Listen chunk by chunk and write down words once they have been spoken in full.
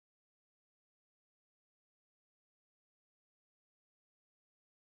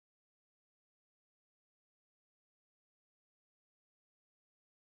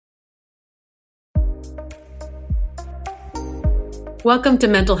Welcome to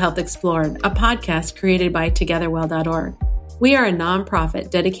Mental Health Explored, a podcast created by TogetherWell.org. We are a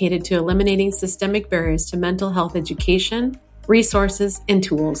nonprofit dedicated to eliminating systemic barriers to mental health education, resources, and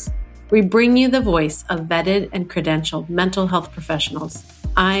tools. We bring you the voice of vetted and credentialed mental health professionals.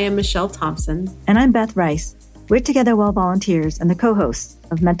 I am Michelle Thompson. And I'm Beth Rice. We're TogetherWell volunteers and the co-hosts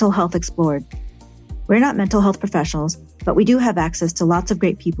of Mental Health Explored. We're not mental health professionals, but we do have access to lots of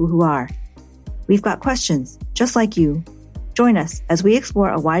great people who are. We've got questions, just like you. Join us as we explore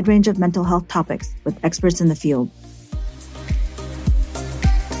a wide range of mental health topics with experts in the field.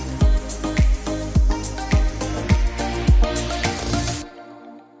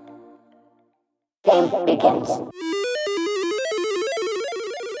 Game begins.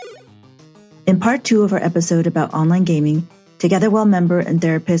 In part 2 of our episode about online gaming, TogetherWell member and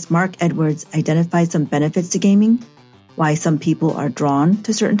therapist Mark Edwards identified some benefits to gaming, why some people are drawn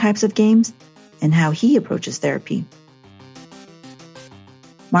to certain types of games, and how he approaches therapy.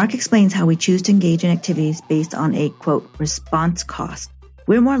 Mark explains how we choose to engage in activities based on a, quote, response cost.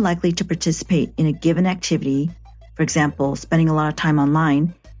 We're more likely to participate in a given activity, for example, spending a lot of time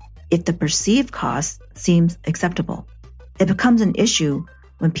online, if the perceived cost seems acceptable. It becomes an issue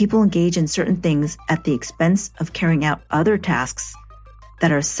when people engage in certain things at the expense of carrying out other tasks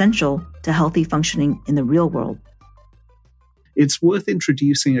that are essential to healthy functioning in the real world. It's worth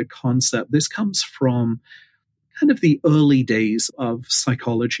introducing a concept. This comes from kind of the early days of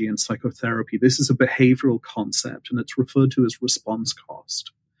psychology and psychotherapy. This is a behavioral concept, and it's referred to as response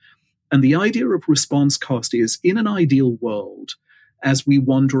cost. And the idea of response cost is, in an ideal world, as we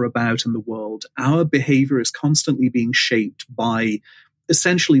wander about in the world, our behavior is constantly being shaped by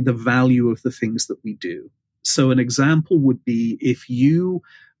essentially the value of the things that we do. So an example would be if you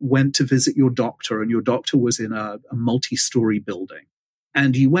went to visit your doctor and your doctor was in a multi-story building,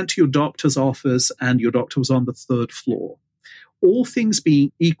 and you went to your doctor's office and your doctor was on the 3rd floor. All things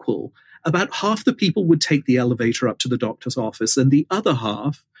being equal, about half the people would take the elevator up to the doctor's office, and the other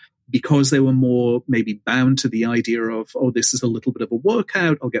half, because they were more maybe bound to the idea of, oh, this is a little bit of a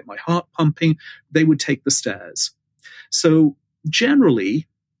workout, I'll get my heart pumping, they would take the stairs. So generally,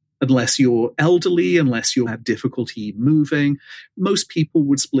 unless you're elderly, unless you have difficulty moving, most people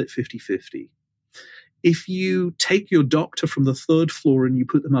would split 50-50. If you take your doctor from the 3rd floor and you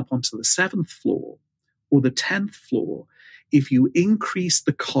put them up onto the 7th floor or the 10th floor, if you increase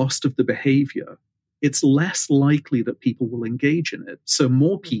the cost of the behavior, it's less likely that people will engage in it. So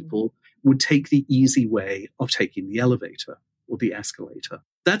more people would take the easy way of taking the elevator or the escalator.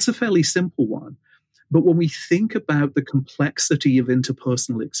 That's a fairly simple one. But when we think about the complexity of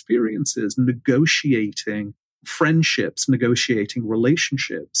interpersonal experiences, negotiating friendships, negotiating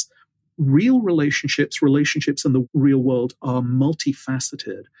relationships, relationships in the real world are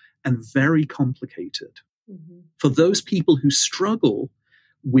multifaceted and very complicated. Mm-hmm. For those people who struggle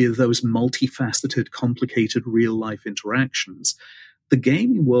with those multifaceted, complicated real-life interactions, the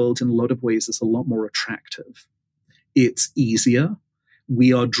gaming world in a lot of ways is a lot more attractive. It's easier.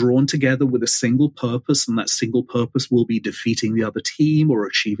 We are drawn together with a single purpose, and that single purpose will be defeating the other team or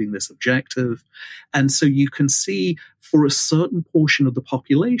achieving this objective. And so you can see for a certain portion of the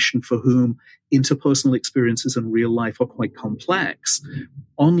population for whom interpersonal experiences in real life are quite complex,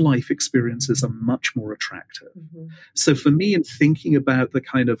 on-life experiences are much more attractive. Mm-hmm. So for me, in thinking about the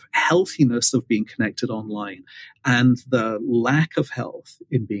kind of healthiness of being connected online and the lack of health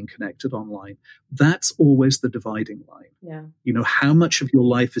in being connected online, that's always the dividing line. Yeah. You know, how much of your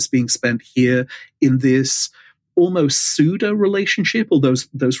life is being spent here in this almost pseudo relationship, although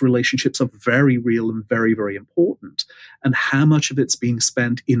those relationships are very real and very, very important, and how much of it's being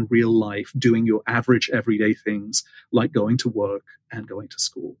spent in real life doing your average everyday things like going to work and going to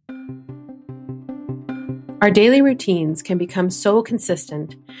school. Our daily routines can become so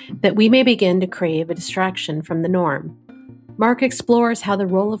consistent that we may begin to crave a distraction from the norm. Mark explores how the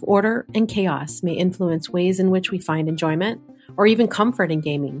role of order and chaos may influence ways in which we find enjoyment or even comfort in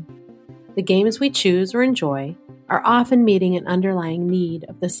gaming. The games we choose or enjoy are often meeting an underlying need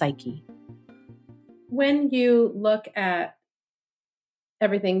of the psyche. When you look at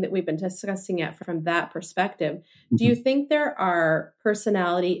everything that we've been discussing from that perspective, do you think there are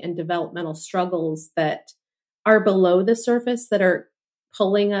personality and developmental struggles that are below the surface that are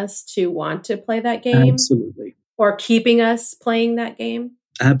pulling us to want to play that game? Absolutely. Or keeping us playing that game?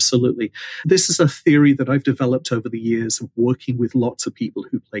 Absolutely. This is a theory that I've developed over the years of working with lots of people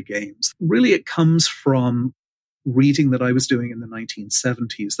who play games. Really, it comes from reading that I was doing in the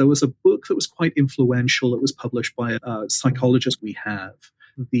 1970s. There was a book that was quite influential. It was published by a psychologist we have,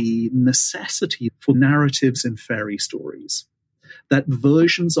 The Necessity for Narratives in Fairy Stories. that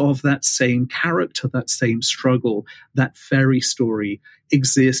versions of that same character, that same struggle, that fairy story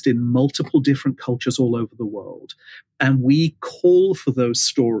exist in multiple different cultures all over the world. And we call for those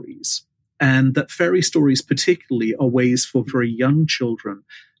stories. And that fairy stories particularly are ways for very young children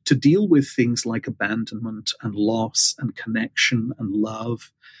to deal with things like abandonment and loss and connection and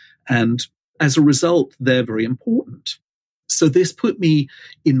love. And as a result, they're very important. So this put me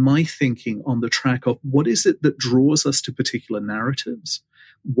in my thinking on the track of what is it that draws us to particular narratives?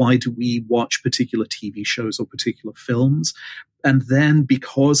 Why do we watch particular TV shows or particular films? And then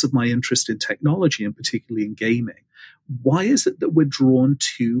because of my interest in technology and particularly in gaming, why is it that we're drawn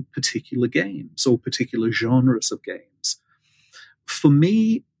to particular games or particular genres of games? For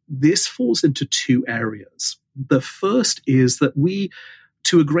me, this falls into two areas. The first is that we,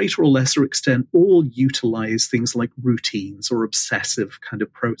 to a greater or lesser extent, all utilize things like routines or obsessive kind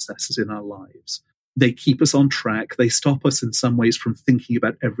of processes in our lives. They keep us on track. They stop us in some ways from thinking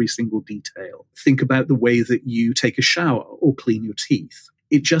about every single detail. Think about the way that you take a shower or clean your teeth.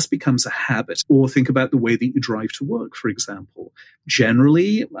 It just becomes a habit. Or think about the way that you drive to work, for example.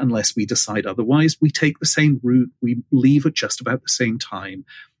 Generally, unless we decide otherwise, we take the same route. We leave at just about the same time.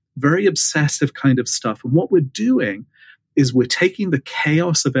 Very obsessive kind of stuff. And what we're doing is we're taking the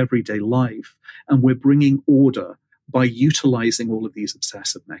chaos of everyday life and we're bringing order by utilizing all of these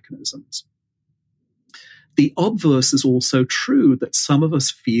obsessive mechanisms. The obverse is also true, that some of us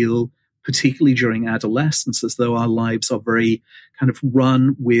feel, particularly during adolescence, as though our lives are very kind of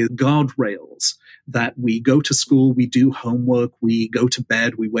run with guardrails, that we go to school, we do homework, we go to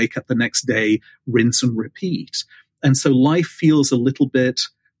bed, we wake up the next day, rinse and repeat. And so life feels a little bit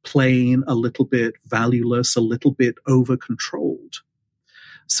plain, a little bit valueless, a little bit over-controlled.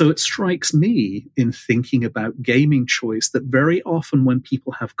 So it strikes me in thinking about gaming choice that very often when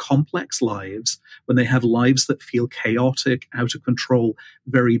people have complex lives, when they have lives that feel chaotic, out of control,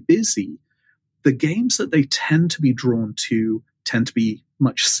 very busy, the games that they tend to be drawn to tend to be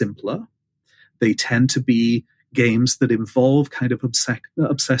much simpler. They tend to be games that involve kind of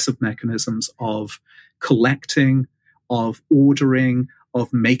obsessive mechanisms of collecting, of ordering,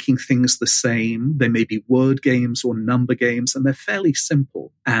 of making things the same. They may be word games or number games, and they're fairly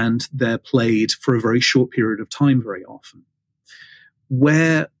simple, and they're played for a very short period of time very often.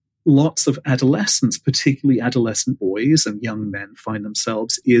 Where lots of adolescents, particularly adolescent boys and young men, find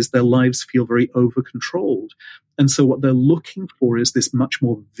themselves is their lives feel very over-controlled. And so what they're looking for is this much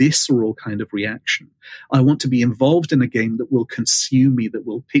more visceral kind of reaction. I want to be involved in a game that will consume me, that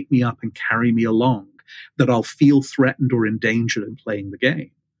will pick me up and carry me along, that I'll feel threatened or endangered in playing the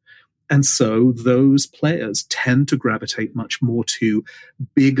game. And so those players tend to gravitate much more to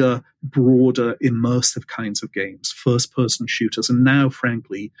bigger, broader, immersive kinds of games, first-person shooters, and now,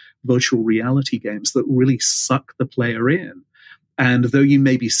 frankly, virtual reality games that really suck the player in. And though you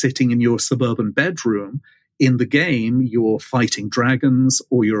may be sitting in your suburban bedroom, in the game, you're fighting dragons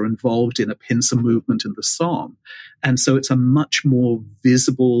or you're involved in a pincer movement in the Somme. And so it's a much more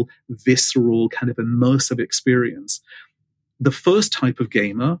visible, visceral, kind of immersive experience. The first type of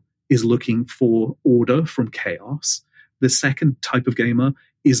gamer is looking for order from chaos. The second type of gamer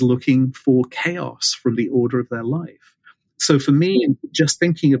is looking for chaos from the order of their life. So for me, just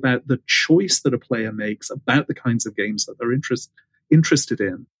thinking about the choice that a player makes about the kinds of games that they're interested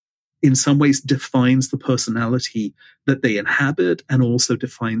in some ways defines the personality that they inhabit and also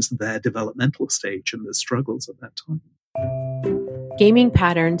defines their developmental stage and their struggles at that time. Gaming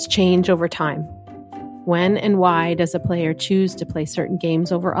patterns change over time. When and why does a player choose to play certain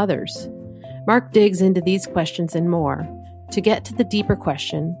games over others? Mark digs into these questions and more. To get to the deeper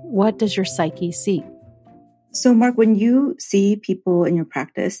question, what does your psyche seek? So, Mark, when you see people in your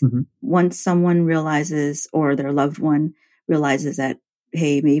practice, once someone realizes or their loved one realizes that,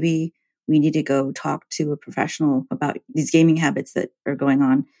 hey, maybe we need to go talk to a professional about these gaming habits that are going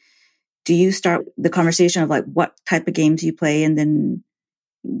on, do you start the conversation of like what type of games you play, and then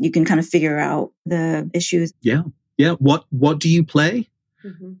you can kind of figure out the issues? Yeah. What do you play?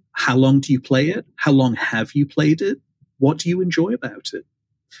 Mm-hmm. How long do you play it? How long have you played it? What do you enjoy about it?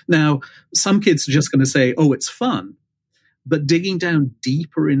 Now, some kids are just going to say, oh, it's fun. But digging down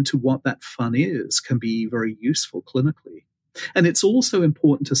deeper into what that fun is can be very useful clinically. And it's also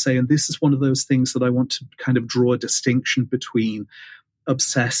important to say, and this is one of those things that I want to kind of draw a distinction between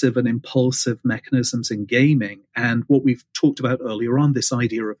obsessive and impulsive mechanisms in gaming and what we've talked about earlier on, this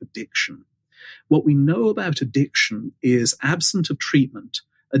idea of addiction. What we know about addiction is, absent of treatment,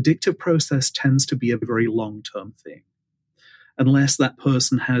 addictive process tends to be a very long-term thing. Unless that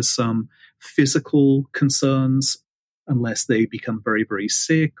person has some physical concerns, unless they become very, very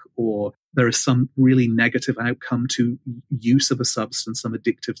sick, or there is some really negative outcome to use of a substance, some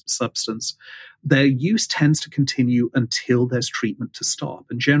addictive substance. Their use tends to continue until there's treatment to stop.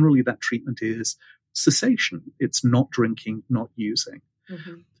 And generally that treatment is cessation. It's not drinking, not using.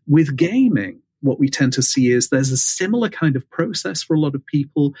 Mm-hmm. With gaming, what we tend to see is there's a similar kind of process for a lot of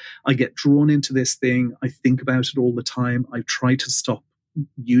people. I get drawn into this thing. I think about it all the time. I try to stop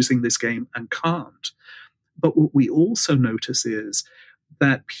using this game and can't. But what we also notice is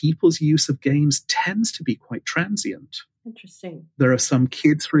that people's use of games tends to be quite transient. Interesting. There are some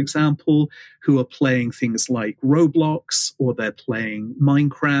kids, for example, who are playing things like Roblox or they're playing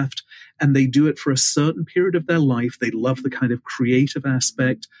Minecraft, and they do it for a certain period of their life. They love the kind of creative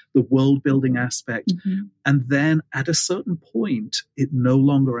aspect, the world building aspect. Mm-hmm. And then at a certain point, it no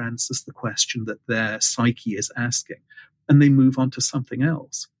longer answers the question that their psyche is asking, and they move on to something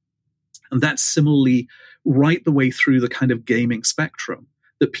else. And that's similarly right the way through the kind of gaming spectrum,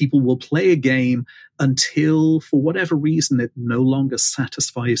 that people will play a game until, for whatever reason, it no longer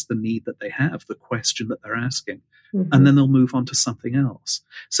satisfies the need that they have, the question that they're asking. Mm-hmm. And then they'll move on to something else.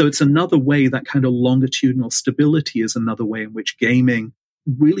 So it's another way, that kind of longitudinal stability is another way in which gaming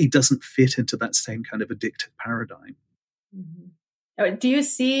really doesn't fit into that same kind of addictive paradigm. Mm-hmm. Do you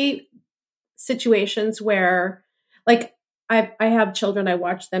see situations where, like, I have children, I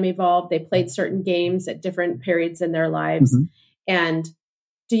watch them evolve. They played certain games at different periods in their lives. Mm-hmm. And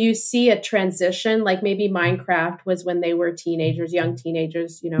do you see a transition? Like maybe Minecraft was when they were teenagers, young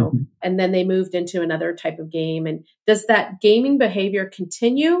teenagers, mm-hmm. and then they moved into another type of game. And does that gaming behavior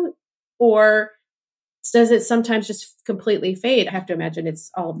continue, or does it sometimes just completely fade? I have to imagine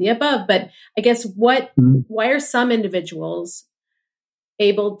it's all of the above, but I guess why are some individuals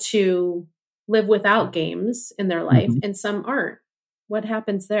able to live without games in their life, mm-hmm. and some aren't? What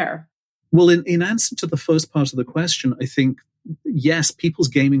happens there? Well, in answer to the first part of the question, I think, yes, people's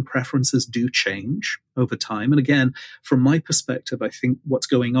gaming preferences do change over time. And again, from my perspective, I think what's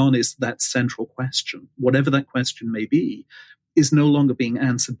going on is that central question, whatever that question may be, is no longer being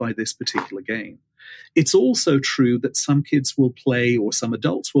answered by this particular game. It's also true that some kids will play, or some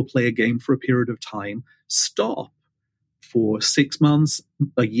adults will play a game for a period of time, stop for 6 months,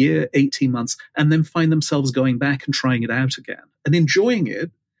 a year, 18 months, and then find themselves going back and trying it out again and enjoying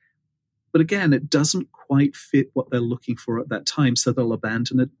it. But again, it doesn't quite fit what they're looking for at that time, so they'll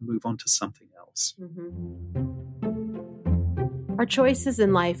abandon it and move on to something else. Mm-hmm. Our choices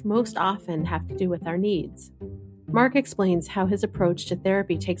in life most often have to do with our needs. Mark explains how his approach to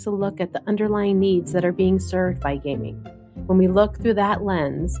therapy takes a look at the underlying needs that are being served by gaming. When we look through that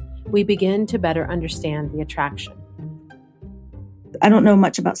lens, we begin to better understand the attraction. I don't know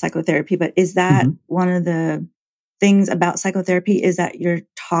much about psychotherapy, but is that mm-hmm. one of the things about psychotherapy, is that you're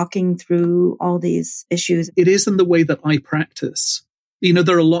talking through all these issues? It is in the way that I practice.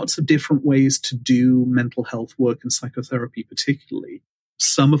 There are lots of different ways to do mental health work and psychotherapy particularly,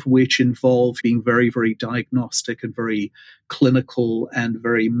 some of which involve being very, very diagnostic and very clinical and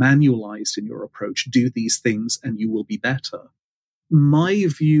very manualized in your approach. Do these things and you will be better. My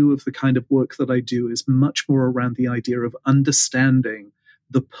view of the kind of work that I do is much more around the idea of understanding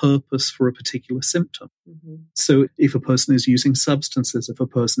the purpose for a particular symptom. Mm-hmm. So if a person is using substances, if a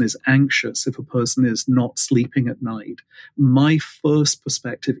person is anxious, if a person is not sleeping at night, my first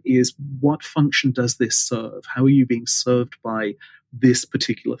perspective is, what function does this serve? How are you being served by this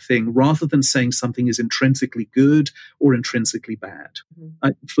particular thing, rather than saying something is intrinsically good or intrinsically bad. Mm-hmm.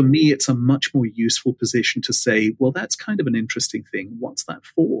 For me, it's a much more useful position to say, well, that's kind of an interesting thing. What's that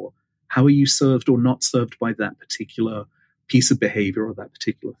for? How are you served or not served by that particular piece of behavior or that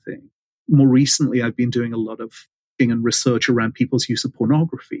particular thing? More recently, I've been doing a lot of thinking and research around people's use of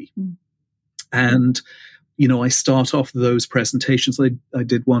pornography. Mm. And, I start off those presentations. I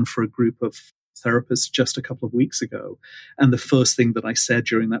did one for a group of therapists just a couple of weeks ago. And the first thing that I said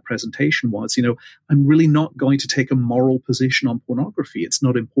during that presentation was, I'm really not going to take a moral position on pornography. It's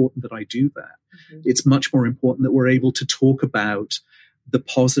not important that I do that. Mm-hmm. It's much more important that we're able to talk about the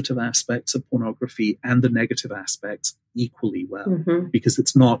positive aspects of pornography and the negative aspects equally well, mm-hmm. because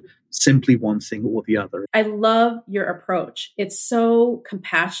it's not simply one thing or the other. I love your approach. It's so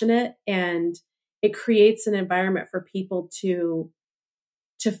compassionate, and it creates an environment for people to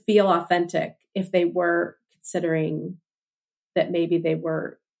feel authentic if they were considering that maybe they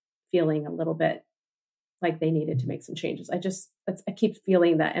were feeling a little bit like they needed to make some changes. I keep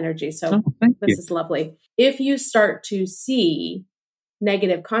feeling that energy. So this is lovely. If you start to see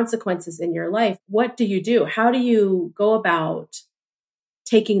negative consequences in your life, what do you do? How do you go about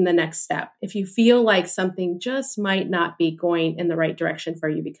taking the next step? If you feel like something just might not be going in the right direction for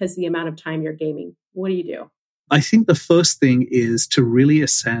you because the amount of time you're gaming, what do you do? I think the first thing is to really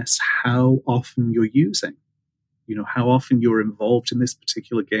assess how often you're using, how often you're involved in this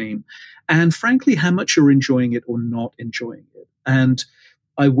particular game, and frankly, how much you're enjoying it or not enjoying it. And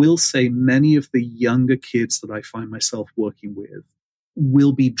I will say many of the younger kids that I find myself working with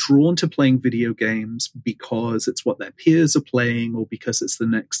will be drawn to playing video games because it's what their peers are playing or because it's the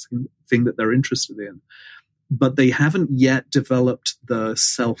next thing that they're interested in. But they haven't yet developed the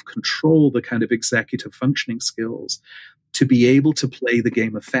self-control, the kind of executive functioning skills to be able to play the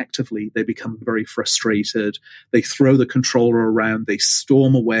game effectively. They become very frustrated. They throw the controller around, they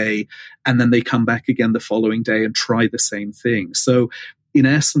storm away, and then they come back again the following day and try the same thing. So in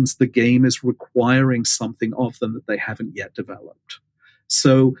essence, the game is requiring something of them that they haven't yet developed.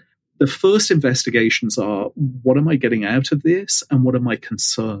 So the first investigations are, what am I getting out of this? And what are my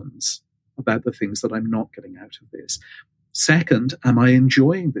concerns about the things that I'm not getting out of this? Second, am I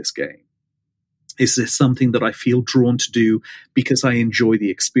enjoying this game? Is this something that I feel drawn to do because I enjoy the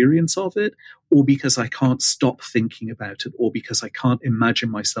experience of it, or because I can't stop thinking about it, or because I can't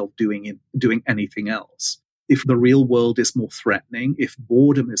imagine myself doing anything else? If the real world is more threatening, if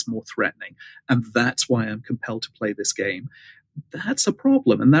boredom is more threatening, and that's why I'm compelled to play this game, that's a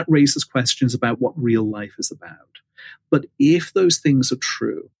problem. And that raises questions about what real life is about. But if those things are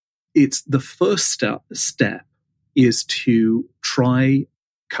true, it's the first step is to try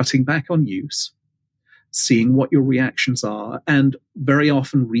cutting back on use, seeing what your reactions are, and very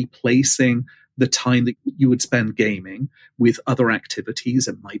often replacing the time that you would spend gaming with other activities.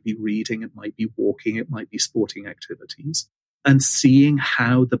 It might be reading, it might be walking, it might be sporting activities, and seeing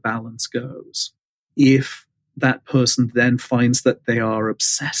how the balance goes. If that person then finds that they are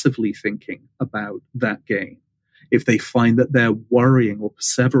obsessively thinking about that game, if they find that they're worrying or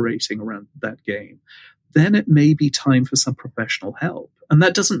perseverating around that game, then it may be time for some professional help. And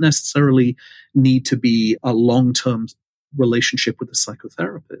that doesn't necessarily need to be a long-term relationship with a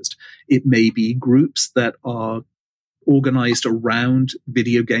psychotherapist. It may be groups that are organized around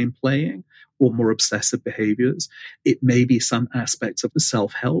video game playing or more obsessive behaviors. It may be some aspects of the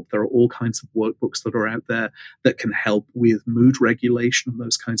self-help. There are all kinds of workbooks that are out there that can help with mood regulation and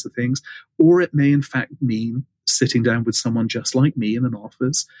those kinds of things. Or it may in fact mean sitting down with someone just like me in an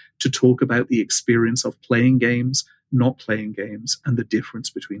office to talk about the experience of playing games, not playing games, and the difference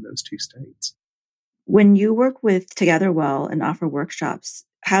between those two states. When you work with TogetherWell and offer workshops,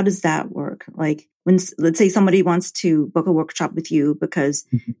 how does that work? Like when, let's say somebody wants to book a workshop with you because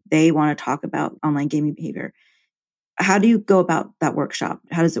they want to talk about online gaming behavior. How do you go about that workshop?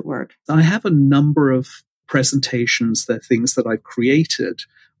 How does it work? I have a number of presentations. They're things that I've created,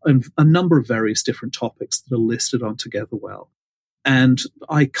 and a number of various different topics that are listed on TogetherWell. And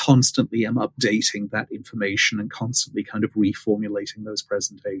I constantly am updating that information and constantly kind of reformulating those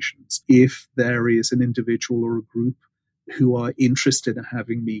presentations. If there is an individual or a group who are interested in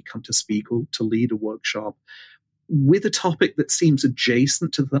having me come to speak or to lead a workshop with a topic that seems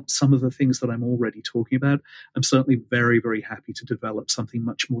adjacent to some of the things that I'm already talking about, I'm certainly very, very happy to develop something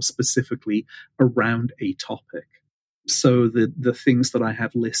much more specifically around a topic. So the things that I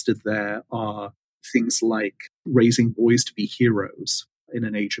have listed there are things like raising boys to be heroes in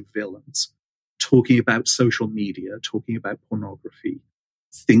an age of villains, talking about social media, talking about pornography,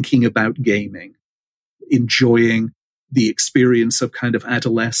 thinking about gaming, enjoying the experience of kind of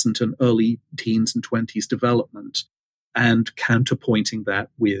adolescent and early teens and 20s development, and counterpointing that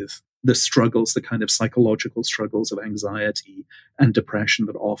with the struggles, the kind of psychological struggles of anxiety and depression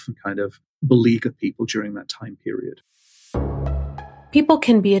that often kind of beleaguer people during that time period. People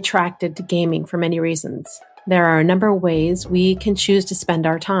can be attracted to gaming for many reasons. There are a number of ways we can choose to spend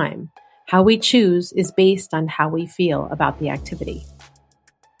our time. How we choose is based on how we feel about the activity.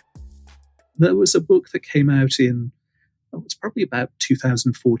 There was a book that came out in, it's probably about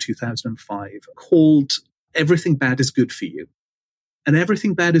 2004, 2005, called Everything Bad is Good for You. And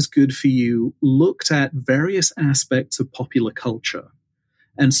Everything Bad is Good for You looked at various aspects of popular culture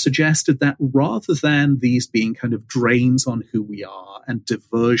and suggested that rather than these being kind of drains on who we are and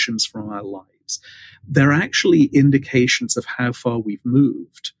diversions from our lives, they're actually indications of how far we've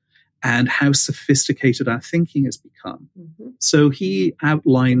moved and how sophisticated our thinking has become. Mm-hmm. So he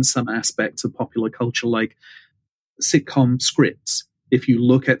outlined some aspects of popular culture like sitcom scripts. If you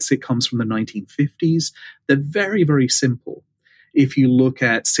look at sitcoms from the 1950s, they're very, very simple. If you look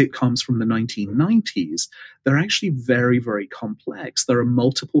at sitcoms from the 1990s, they're actually very, very complex. There are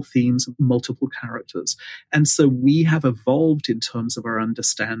multiple themes, multiple characters. And so we have evolved in terms of our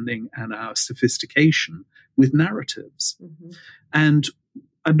understanding and our sophistication with narratives. Mm-hmm. And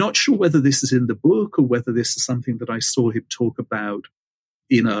I'm not sure whether this is in the book or whether this is something that I saw him talk about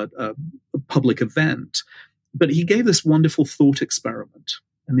in a public event. But he gave this wonderful thought experiment.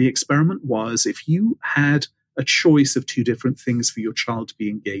 And the experiment was, if you had a choice of two different things for your child to be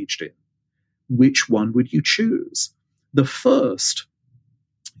engaged in, which one would you choose? The first,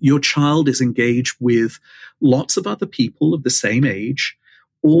 your child is engaged with lots of other people of the same age,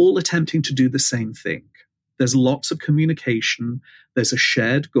 all attempting to do the same thing. There's lots of communication, there's a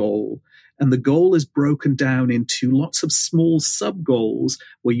shared goal, and the goal is broken down into lots of small sub-goals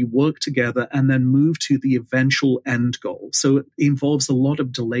where you work together and then move to the eventual end goal. So it involves a lot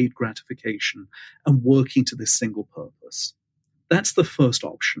of delayed gratification and working to this single purpose. That's the first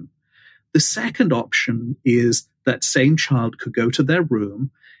option. The second option is that same child could go to their room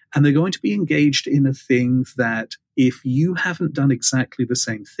and they're going to be engaged in a thing that if you haven't done exactly the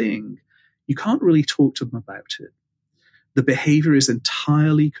same thing, you can't really talk to them about it. The behavior is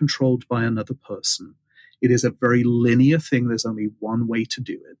entirely controlled by another person. It is a very linear thing. There's only one way to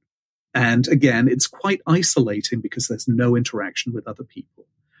do it. And again, it's quite isolating because there's no interaction with other people.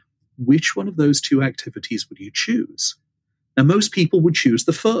 Which one of those two activities would you choose? Now, most people would choose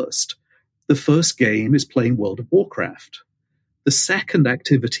the first. The first game is playing World of Warcraft. The second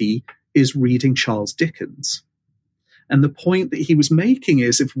activity is reading Charles Dickens. And the point that he was making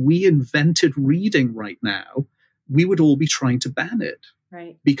is if we invented reading right now, we would all be trying to ban it.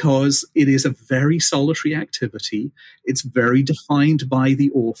 Right. Because it is a very solitary activity. It's very defined by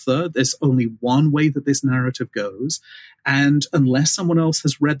the author. There's only one way that this narrative goes. And unless someone else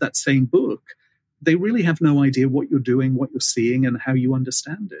has read that same book, they really have no idea what you're doing, what you're seeing, and how you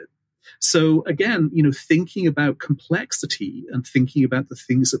understand it. So again, thinking about complexity and thinking about the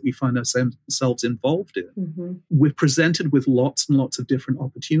things that we find ourselves involved in, we're presented with lots and lots of different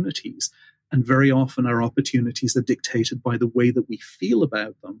opportunities. And very often our opportunities are dictated by the way that we feel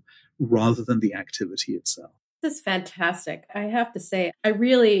about them rather than the activity itself. This is fantastic. I have to say, I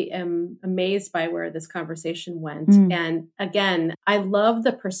really am amazed by where this conversation went. And again, I love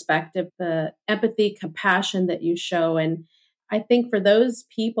the perspective, the empathy, compassion that you show. And I think for those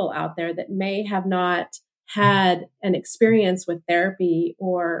people out there that may have not had an experience with therapy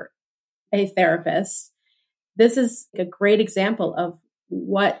or a therapist, this is a great example of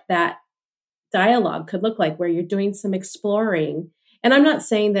what that dialogue could look like, where you're doing some exploring. And I'm not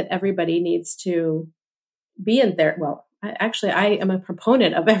saying that everybody needs to be in therapy. Well, I am a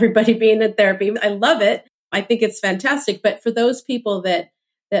proponent of everybody being in therapy. I love it. I think it's fantastic. But for those people that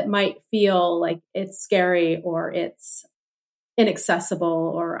might feel like it's scary or it's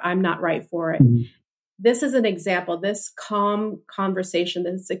inaccessible or I'm not right for it, this is an example. This calm conversation,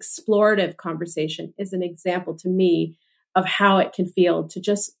 this explorative conversation is an example to me of how it can feel to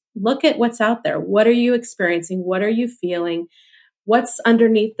just look at what's out there. What are you experiencing? What are you feeling? What's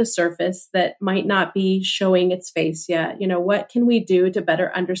underneath the surface that might not be showing its face yet? What can we do to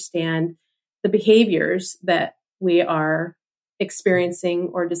better understand the behaviors that we are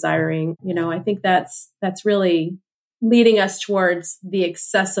experiencing or desiring? I think that's really leading us towards the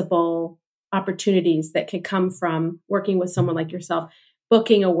accessible opportunities that can come from working with someone like yourself,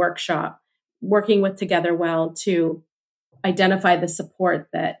 booking a workshop, working with Together Well to identify the support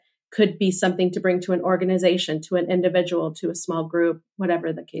that could be something to bring to an organization, to an individual, to a small group,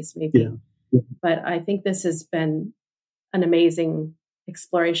 whatever the case may be. Yeah. But I think this has been an amazing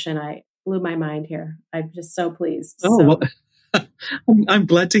exploration. I blew my mind here. I'm just so pleased. Well, I'm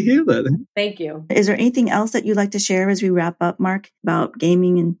glad to hear that. Thank you. Is there anything else that you'd like to share as we wrap up, Mark, about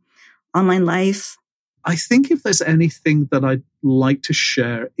gaming and online life? I think if there's anything that I'd like to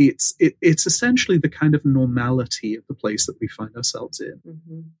share, it's essentially the kind of normality of the place that we find ourselves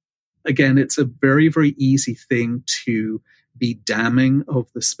in. Again, it's a very, very easy thing to be damning of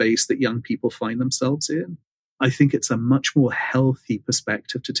the space that young people find themselves in. I think it's a much more healthy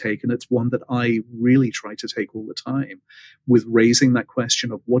perspective to take, and it's one that I really try to take all the time with raising that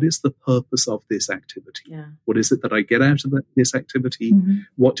question of what is the purpose of this activity? Yeah. What is it that I get out of this activity?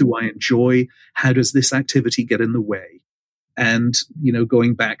 What do I enjoy? How does this activity get in the way? And,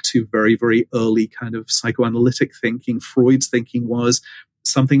 going back to very, very early kind of psychoanalytic thinking, Freud's thinking was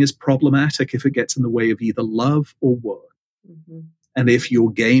something is problematic if it gets in the way of either love or work. And if your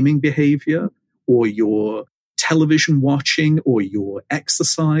gaming behavior or your television watching or your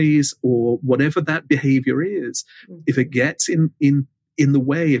exercise or whatever that behavior is, if it gets in the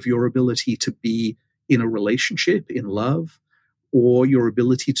way of your ability to be in a relationship, in love, or your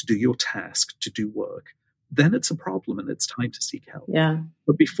ability to do your task, to do work, then it's a problem and it's time to seek help. Yeah.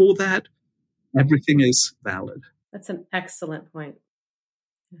 But before that, everything is valid. That's an excellent point.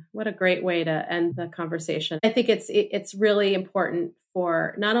 What a great way to end the conversation. I think it's really important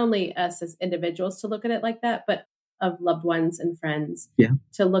for not only us as individuals to look at it like that, but of loved ones and friends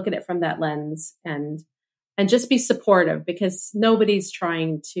to look at it from that lens. And and just be supportive, because nobody's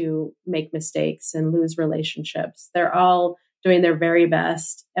trying to make mistakes and lose relationships. They're all doing their very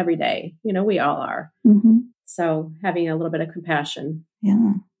best every day. We all are. Mm-hmm. So having a little bit of compassion.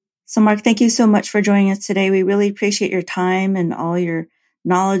 Yeah. So Mark, thank you so much for joining us today. We really appreciate your time and all your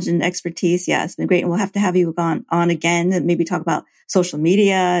knowledge and expertise. Yeah, it's been great. And we'll have to have you on again and maybe talk about social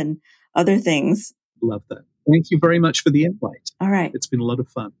media and other things. Love that. Thank you very much for the invite. All right. It's been a lot of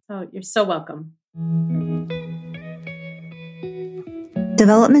fun. Oh, you're so welcome.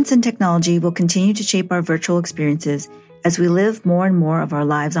 Developments in technology will continue to shape our virtual experiences as we live more and more of our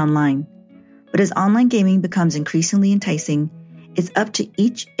lives online. But as online gaming becomes increasingly enticing, it's up to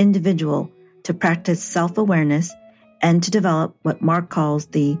each individual to practice self-awareness and to develop what Mark calls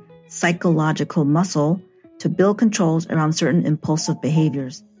the psychological muscle to build controls around certain impulsive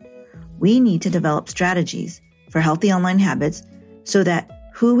behaviors. We need to develop strategies for healthy online habits so that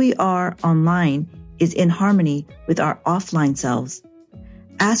who we are online is in harmony with our offline selves.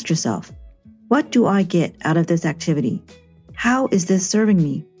 Ask yourself, what do I get out of this activity? How is this serving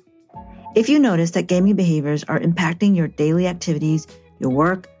me? If you notice that gaming behaviors are impacting your daily activities, your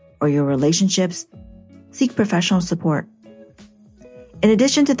work, or your relationships, seek professional support. In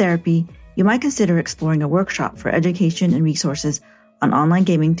addition to therapy, you might consider exploring a workshop for education and resources on online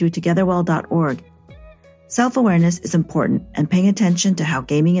gaming through togetherwell.org. Self-awareness is important, and paying attention to how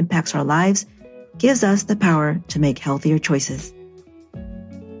gaming impacts our lives gives us the power to make healthier choices.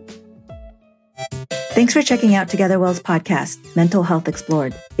 Thanks for checking out TogetherWell's podcast, Mental Health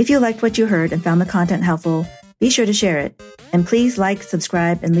Explored. If you liked what you heard and found the content helpful, be sure to share it. And please like,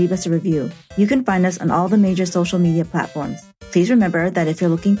 subscribe, and leave us a review. You can find us on all the major social media platforms. Please remember that if you're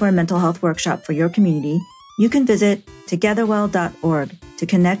looking for a mental health workshop for your community, you can visit togetherwell.org to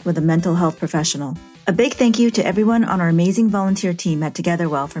connect with a mental health professional. A big thank you to everyone on our amazing volunteer team at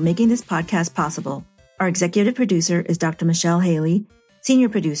TogetherWell for making this podcast possible. Our executive producer is Dr. Michelle Haley, senior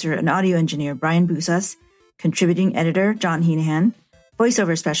producer and audio engineer Brian Busas, contributing editor John Heenahan,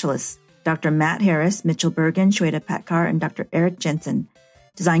 voiceover specialists Dr. Matt Harris, Mitchell Bergen, Shweta Patkar, and Dr. Eric Jensen.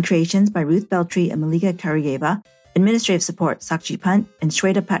 Design creations by Ruth Beltry and Malika Karyeva. Administrative support Sakshi Punt and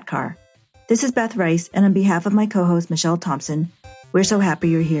Shweta Patkar. This is Beth Rice, and on behalf of my co-host Michelle Thompson, we're so happy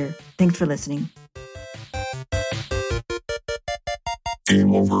you're here. Thanks for listening.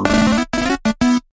 Game over.